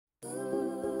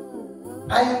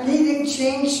I am leading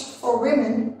change for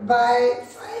women by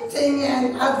fighting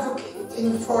and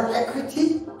advocating for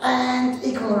equity and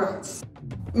equal rights.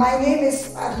 My name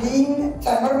is Marleen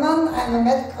Temmerman. I'm a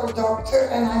medical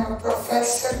doctor and I'm a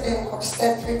professor in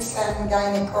obstetrics and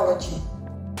gynecology.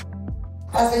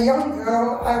 As a young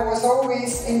girl, I was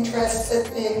always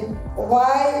interested in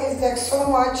why is there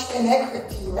so much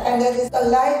inequity, and that is a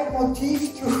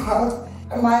leitmotif throughout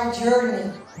my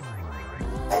journey.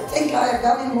 I think I have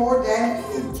done more than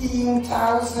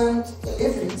 18,000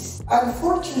 deliveries.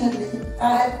 Unfortunately,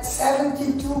 I had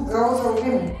 72 girls or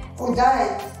women who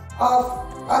died of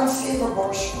unsafe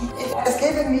abortion. It has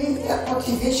given me a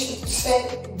motivation to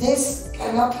say this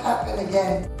cannot happen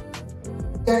again.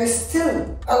 There is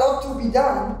still a lot to be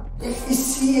done. If we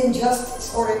see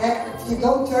injustice or inequity,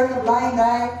 don't turn a blind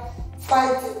eye,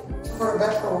 fight it for a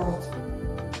better world.